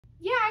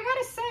Yeah, I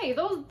gotta say,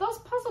 those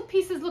puzzle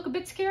pieces look a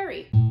bit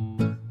scary.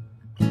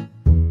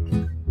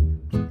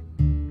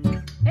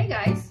 Hey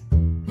guys,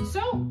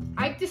 so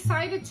I've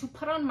decided to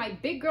put on my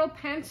big girl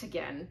pants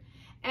again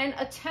and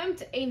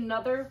attempt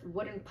another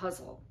wooden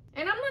puzzle.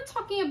 And I'm not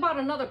talking about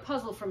another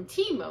puzzle from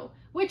Temu,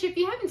 which if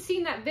you haven't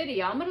seen that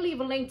video, I'm gonna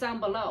leave a link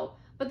down below.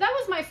 But that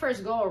was my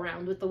first go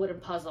around with the wooden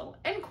puzzle.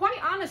 And quite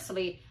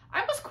honestly,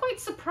 I was quite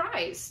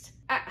surprised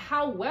at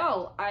how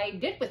well I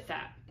did with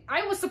that.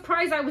 I was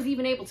surprised I was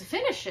even able to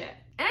finish it.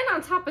 And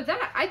on top of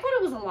that, I thought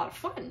it was a lot of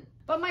fun.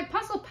 But my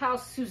puzzle pal,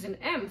 Susan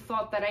M,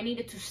 thought that I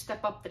needed to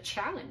step up the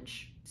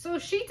challenge. So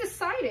she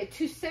decided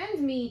to send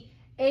me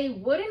a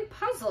wooden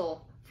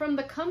puzzle from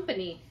the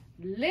company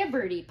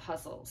Liberty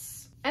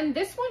Puzzles. And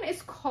this one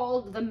is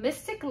called The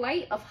Mystic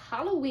Light of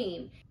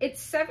Halloween.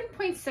 It's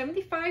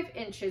 7.75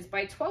 inches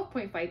by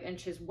 12.5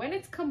 inches when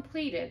it's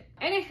completed.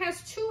 And it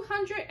has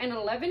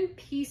 211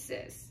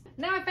 pieces.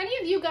 Now, if any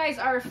of you guys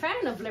are a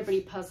fan of Liberty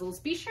Puzzles,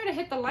 be sure to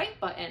hit the like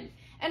button.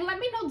 And let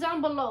me know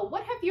down below,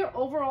 what have your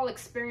overall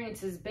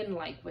experiences been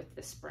like with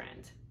this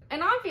brand?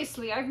 And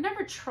obviously, I've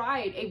never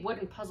tried a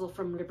wooden puzzle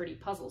from Liberty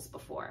Puzzles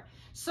before.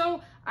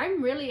 So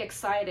I'm really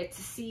excited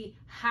to see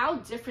how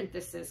different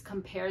this is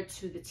compared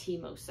to the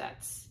Temu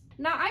sets.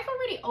 Now, I've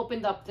already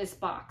opened up this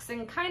box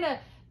and kind of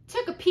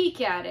took a peek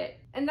at it.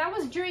 And that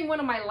was during one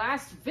of my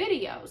last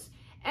videos.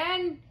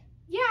 And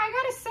yeah,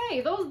 I gotta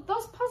say,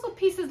 those puzzle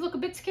pieces look a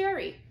bit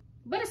scary.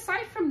 But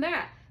aside from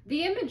that,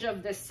 the image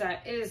of this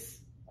set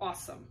is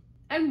awesome.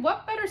 And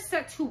what better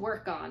set to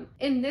work on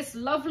in this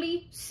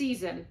lovely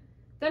season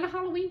than a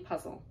Halloween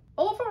puzzle?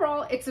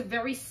 Overall, it's a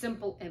very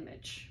simple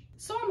image.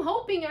 So I'm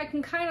hoping I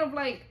can kind of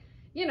like,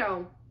 you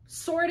know,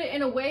 sort it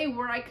in a way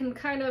where I can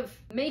kind of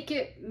make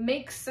it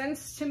make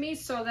sense to me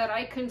so that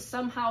I can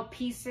somehow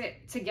piece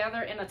it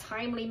together in a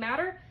timely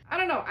manner. I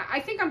don't know.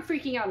 I think I'm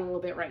freaking out a little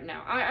bit right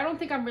now. I don't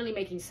think I'm really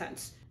making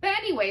sense. But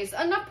anyways,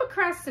 enough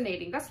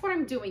procrastinating. That's what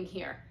I'm doing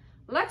here.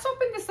 Let's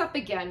open this up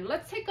again.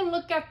 Let's take a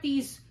look at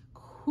these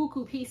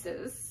cuckoo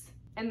pieces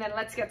and then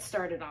let's get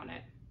started on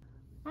it.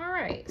 All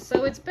right,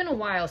 so it's been a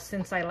while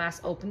since I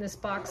last opened this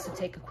box to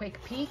take a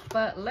quick peek,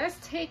 but let's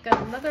take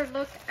another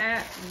look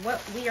at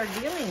what we are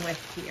dealing with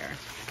here.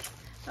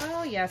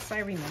 Oh yes, I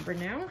remember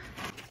now.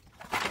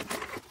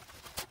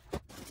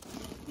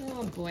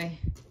 Oh boy,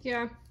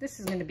 yeah,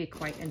 this is gonna be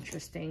quite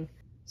interesting.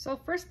 So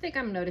first thing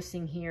I'm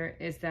noticing here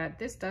is that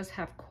this does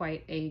have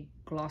quite a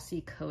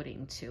glossy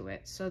coating to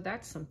it, so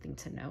that's something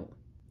to note.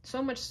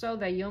 So much so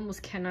that you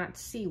almost cannot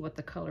see what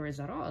the color is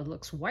at all. It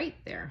looks white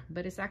there,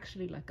 but it's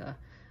actually like a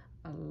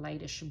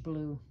lightish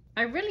blue.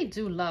 I really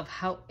do love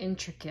how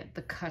intricate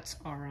the cuts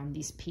are on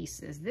these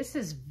pieces. This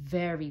is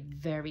very,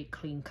 very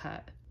clean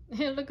cut.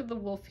 And look at the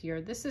wolf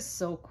here. This is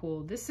so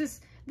cool. This is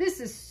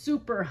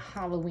super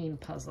Halloween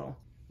puzzle.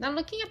 Now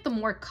looking at the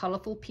more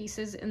colorful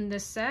pieces in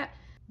this set,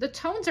 the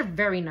tones are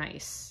very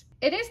nice.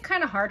 It is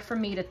kind of hard for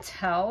me to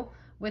tell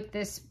with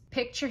this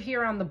picture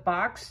here on the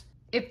box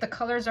if the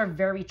colors are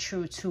very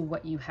true to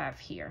what you have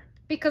here.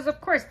 Because of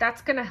course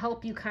that's gonna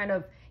help you kind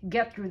of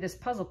get through this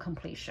puzzle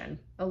completion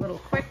a little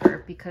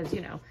quicker because,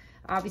 you know,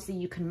 obviously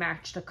you can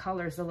match the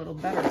colors a little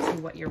better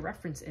to what your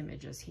reference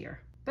image is here.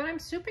 But I'm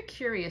super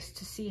curious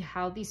to see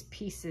how these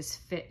pieces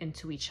fit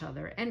into each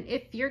other. And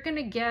if you're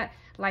gonna get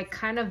like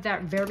kind of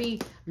that very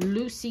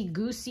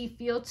loosey-goosey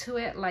feel to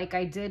it like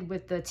I did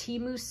with the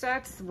Temu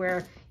sets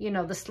where, you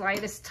know, the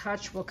slightest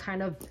touch will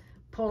kind of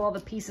pull all the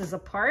pieces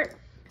apart.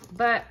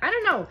 But I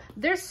don't know,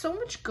 there's so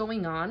much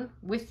going on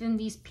within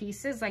these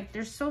pieces. Like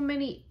there's so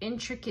many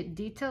intricate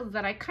details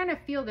that I kind of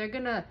feel they're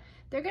gonna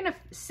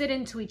sit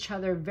into each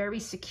other very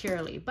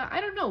securely. But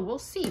I don't know, we'll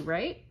see,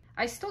 right?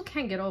 I still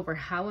can't get over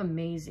how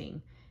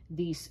amazing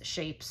these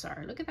shapes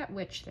are. Look at that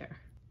witch there.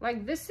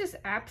 Like this is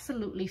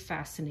absolutely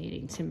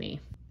fascinating to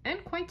me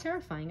and quite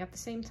terrifying at the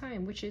same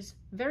time, which is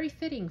very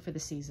fitting for the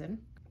season.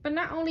 But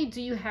not only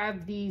do you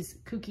have these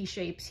kooky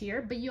shapes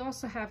here, but you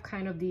also have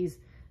kind of these,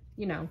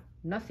 you know,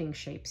 nothing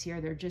shapes here.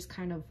 They're just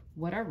kind of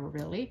whatever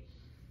really.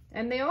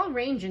 And they all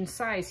range in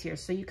size here.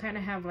 So you kind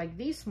of have like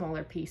these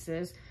smaller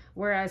pieces,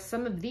 whereas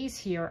some of these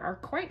here are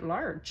quite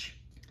large.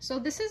 So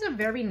this is a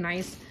very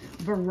nice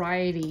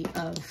variety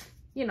of,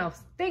 you know,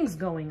 things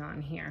going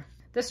on here.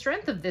 The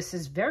strength of this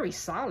is very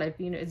solid.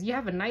 You know, you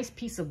have a nice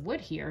piece of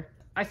wood here.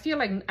 I feel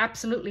like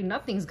absolutely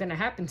nothing's gonna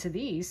happen to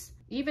these,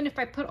 even if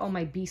I put all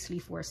my beastly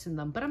force in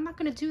them. But I'm not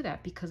gonna do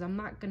that because I'm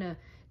not gonna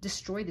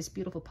destroy this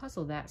beautiful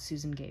puzzle that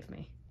Susan gave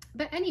me.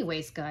 But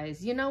anyways,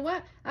 guys, you know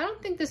what? I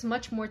don't think there's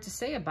much more to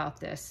say about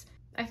this.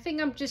 I think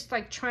I'm just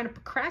like trying to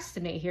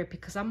procrastinate here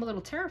because I'm a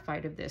little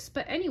terrified of this.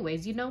 But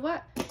anyways, you know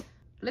what?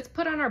 Let's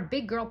put on our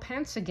big girl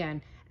pants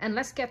again and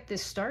let's get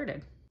this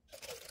started.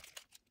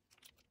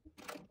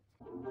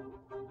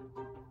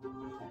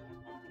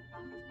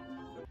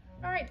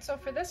 All right, so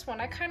for this one,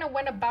 I kind of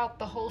went about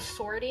the whole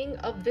sorting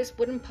of this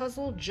wooden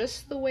puzzle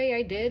just the way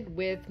I did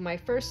with my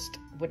first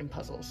wooden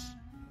puzzles.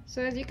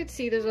 So as you can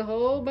see, there's a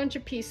whole bunch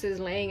of pieces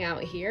laying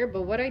out here,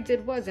 but what I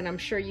did was, and I'm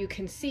sure you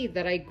can see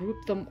that I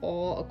grouped them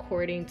all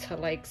according to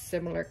like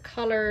similar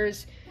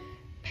colors,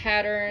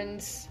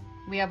 patterns,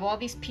 We have all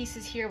these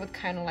pieces here with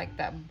kind of like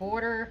that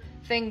border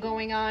thing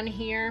going on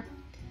here.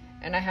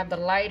 And I have the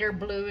lighter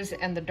blues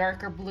and the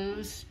darker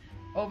blues.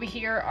 Over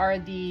here are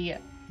the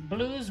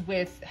blues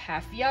with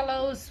half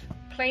yellows,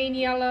 plain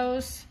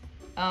yellows.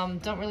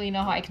 Don't really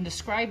know how I can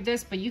describe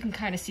this, but you can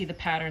kind of see the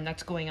pattern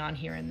that's going on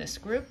here in this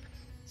group.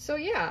 So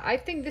yeah, I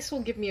think this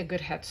will give me a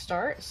good head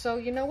start. So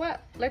you know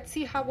what? Let's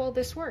see how well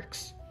this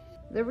works.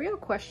 The real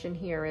question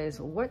here is,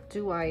 what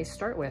do I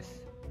start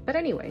with? But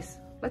anyways,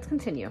 let's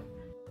continue.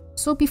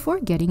 So before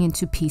getting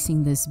into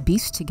piecing this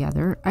beast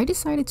together, I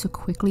decided to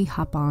quickly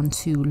hop on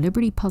to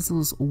Liberty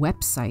Puzzles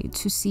website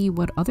to see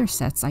what other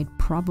sets I'd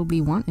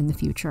probably want in the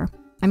future.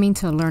 I mean,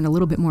 to learn a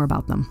little bit more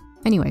about them.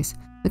 Anyways,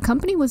 the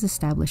company was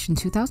established in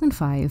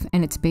 2005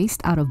 and it's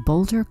based out of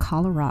Boulder,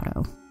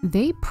 Colorado.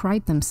 They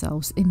pride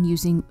themselves in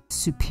using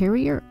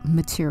superior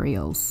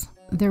materials.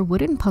 Their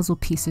wooden puzzle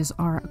pieces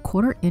are a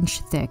 1/4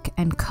 inch thick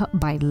and cut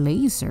by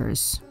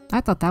lasers. I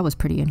thought that was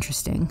pretty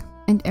interesting.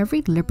 And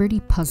every Liberty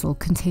puzzle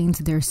contains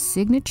their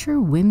signature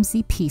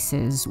whimsy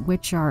pieces,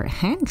 which are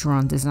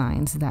hand-drawn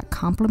designs that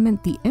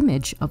complement the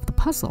image of the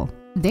puzzle.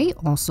 They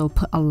also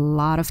put a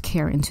lot of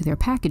care into their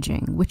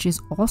packaging, which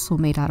is also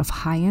made out of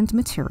high-end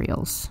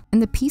materials.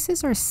 And the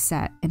pieces are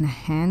set in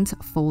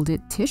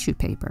hand-folded tissue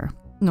paper.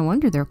 No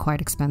wonder they're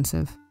quite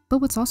expensive. But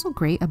what's also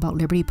great about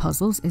Liberty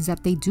Puzzles is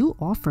that they do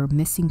offer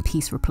missing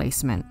piece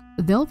replacement.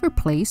 They'll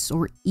replace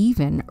or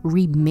even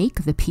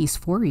remake the piece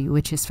for you,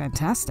 which is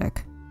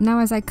fantastic. Now,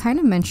 as I kind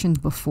of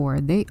mentioned before,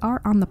 they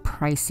are on the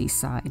pricey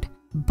side,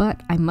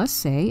 but I must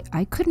say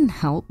I couldn't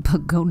help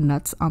but go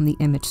nuts on the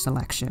image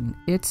selection.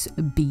 It's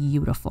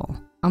beautiful.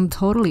 I'm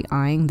totally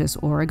eyeing this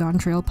Oregon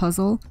Trail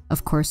puzzle.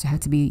 Of course, it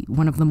had to be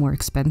one of the more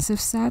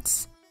expensive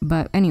sets,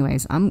 but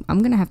anyways, I'm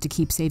gonna have to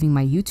keep saving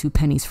my YouTube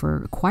pennies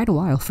for quite a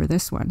while for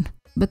this one.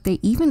 But they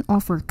even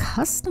offer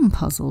custom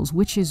puzzles,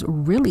 which is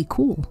really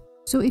cool.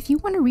 So if you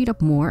want to read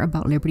up more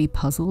about Liberty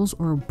Puzzles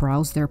or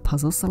browse their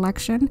puzzle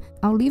selection,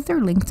 I'll leave their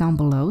link down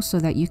below so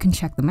that you can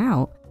check them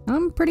out.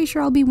 I'm pretty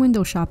sure I'll be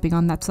window shopping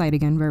on that site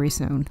again very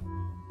soon.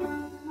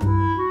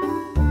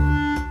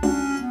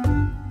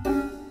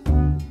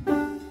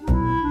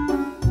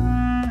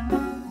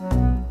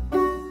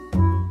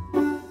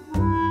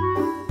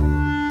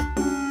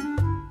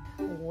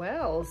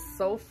 Well,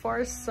 so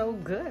far so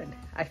good.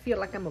 I feel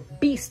like I'm a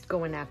beast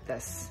going at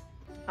this.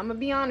 I'm gonna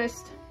be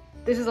honest,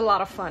 this is a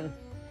lot of fun.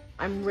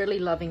 I'm really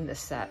loving this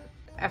set.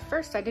 At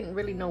first, I didn't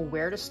really know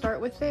where to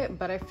start with it,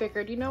 but I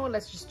figured, you know what,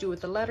 let's just do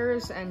with the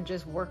letters and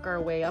just work our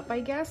way up,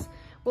 I guess.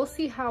 We'll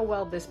see how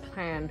well this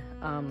plan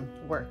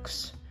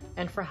works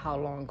and for how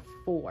long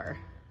for.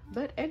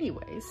 But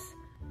anyways,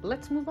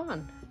 let's move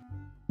on.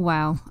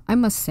 Wow, I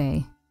must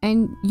say,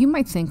 and you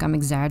might think I'm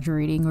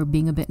exaggerating or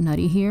being a bit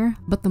nutty here,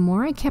 but the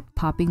more I kept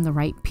popping the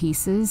right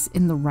pieces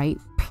in the right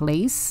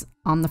place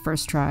on the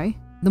first try,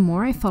 the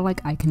more I felt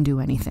like I can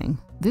do anything.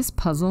 This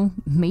puzzle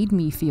made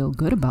me feel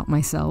good about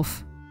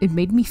myself. It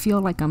made me feel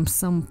like I'm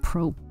some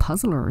pro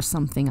puzzler or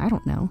something, I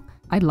don't know.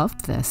 I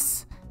loved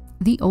this.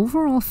 The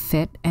overall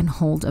fit and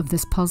hold of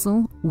this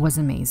puzzle was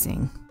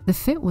amazing. The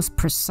fit was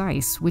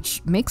precise,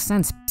 which makes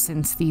sense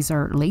since these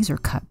are laser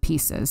cut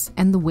pieces,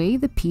 and the way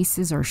the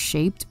pieces are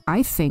shaped,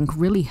 I think,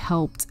 really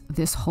helped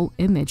this whole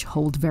image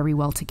hold very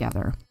well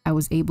together. I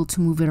was able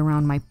to move it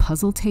around my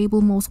puzzle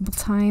table multiple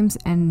times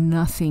and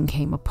nothing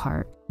came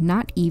apart.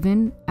 Not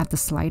even at the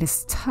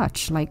slightest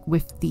touch, like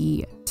with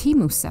the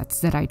Temu sets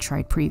that I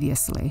tried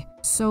previously.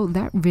 So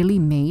that really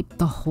made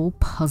the whole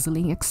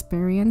puzzling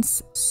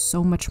experience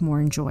so much more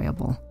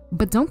enjoyable.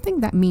 But don't think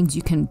that means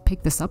you can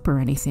pick this up or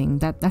anything.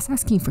 That's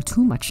asking for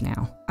too much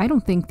now. I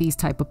don't think these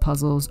type of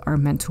puzzles are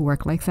meant to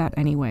work like that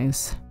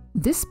anyways.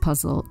 This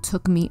puzzle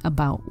took me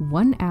about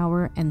 1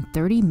 hour and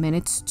 30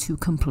 minutes to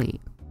complete.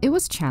 It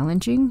was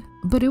challenging,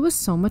 but it was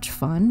so much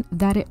fun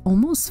that it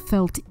almost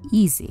felt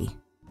easy.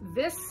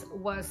 This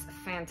was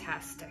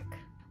fantastic.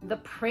 The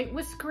print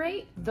was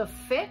great, the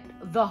fit,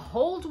 the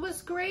hold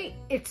was great,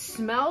 it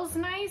smells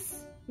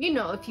nice. You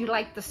know, if you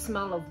like the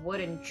smell of wood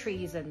and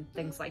trees and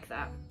things like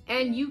that.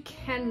 And you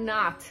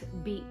cannot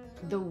beat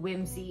the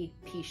whimsy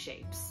piece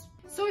shapes.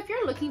 So if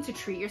you're looking to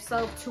treat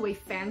yourself to a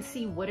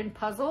fancy wooden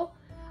puzzle,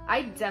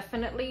 I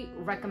definitely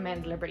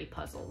recommend Liberty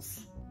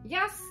Puzzles.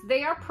 Yes,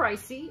 they are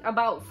pricey,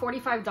 about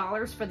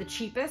 $45 for the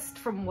cheapest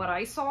from what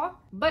I saw.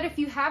 But if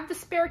you have the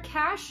spare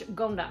cash,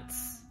 go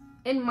nuts.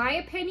 In my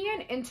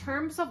opinion, in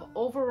terms of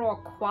overall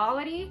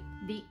quality,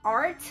 the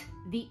art,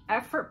 the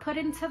effort put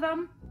into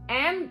them,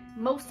 and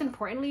most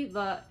importantly,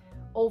 the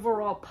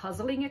overall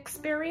puzzling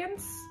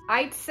experience,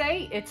 I'd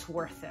say it's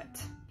worth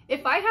it.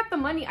 If I had the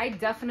money, I'd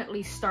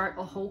definitely start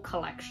a whole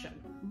collection,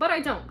 but I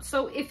don't.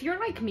 So if you're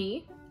like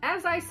me,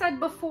 as I said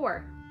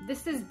before,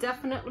 this is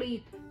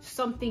definitely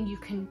something you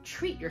can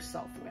treat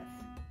yourself with.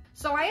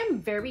 So I am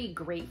very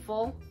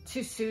grateful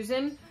to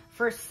Susan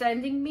for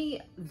sending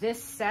me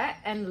this set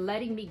and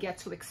letting me get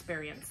to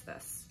experience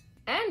this.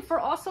 And for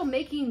also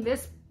making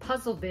this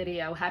puzzle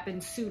video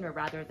happen sooner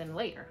rather than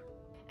later.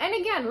 And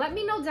again, let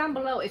me know down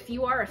below if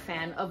you are a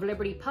fan of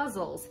Liberty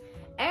Puzzles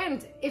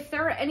and if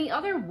there are any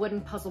other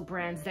wooden puzzle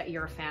brands that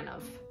you're a fan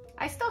of.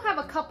 I still have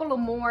a couple of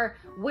more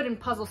wooden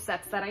puzzle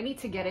sets that I need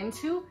to get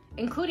into,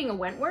 including a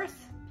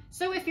Wentworth.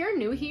 So if you're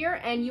new here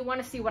and you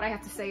want to see what I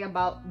have to say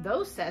about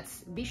those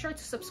sets, be sure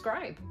to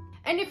subscribe.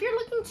 And if you're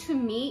looking to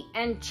meet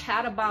and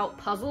chat about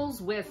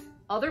puzzles with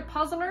other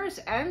puzzlers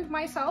and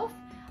myself,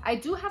 I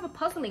do have a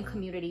puzzling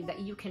community that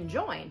you can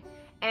join.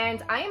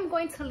 And I am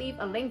going to leave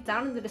a link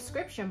down in the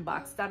description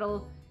box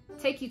that'll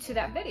take you to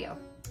that video.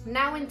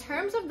 Now, in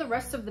terms of the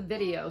rest of the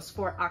videos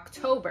for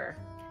October,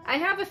 I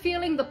have a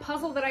feeling the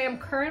puzzle that I am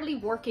currently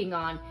working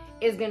on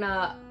is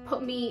gonna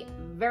put me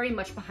very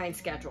much behind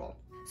schedule.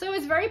 So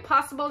it's very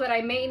possible that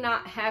I may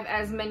not have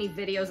as many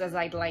videos as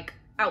I'd like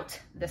out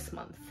this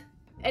month.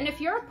 And if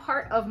you're a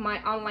part of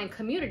my online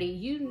community,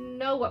 you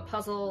know what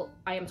puzzle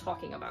I am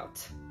talking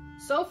about.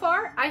 So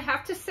far, I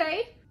have to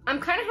say, I'm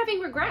kind of having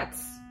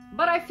regrets,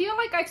 but I feel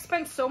like I've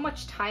spent so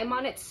much time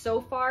on it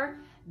so far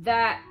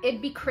that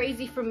it'd be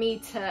crazy for me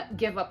to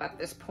give up at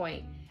this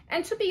point.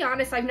 And to be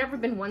honest, I've never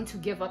been one to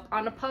give up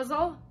on a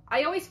puzzle.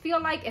 I always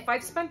feel like if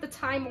I've spent the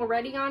time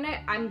already on it,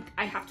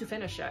 I have to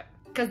finish it.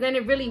 Because then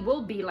it really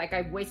will be like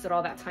I've wasted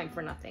all that time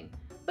for nothing.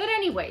 But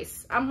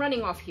anyways, I'm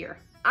running off here.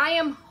 I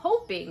am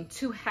hoping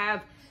to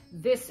have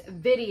this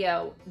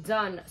video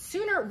done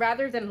sooner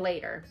rather than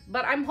later,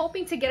 but I'm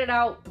hoping to get it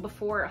out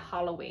before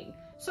Halloween.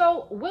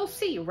 So we'll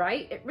see,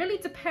 right? It really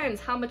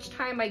depends how much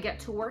time I get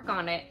to work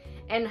on it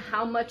and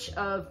how much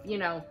of,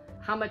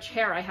 how much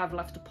hair I have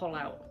left to pull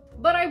out.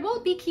 But I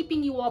will be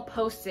keeping you all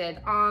posted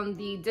on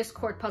the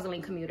Discord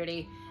puzzling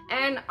community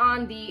and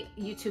on the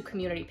YouTube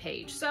community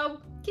page. So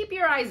keep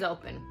your eyes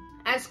open.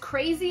 As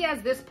crazy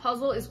as this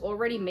puzzle is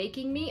already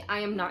making me, I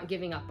am not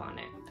giving up on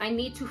it. I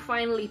need to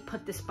finally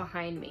put this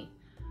behind me.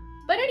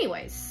 But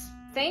anyways,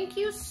 thank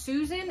you,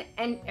 Susan,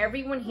 and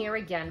everyone here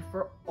again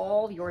for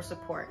all your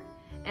support.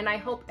 And I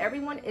hope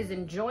everyone is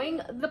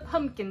enjoying the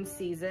pumpkin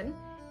season,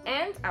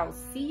 and I'll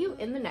see you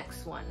in the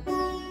next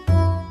one.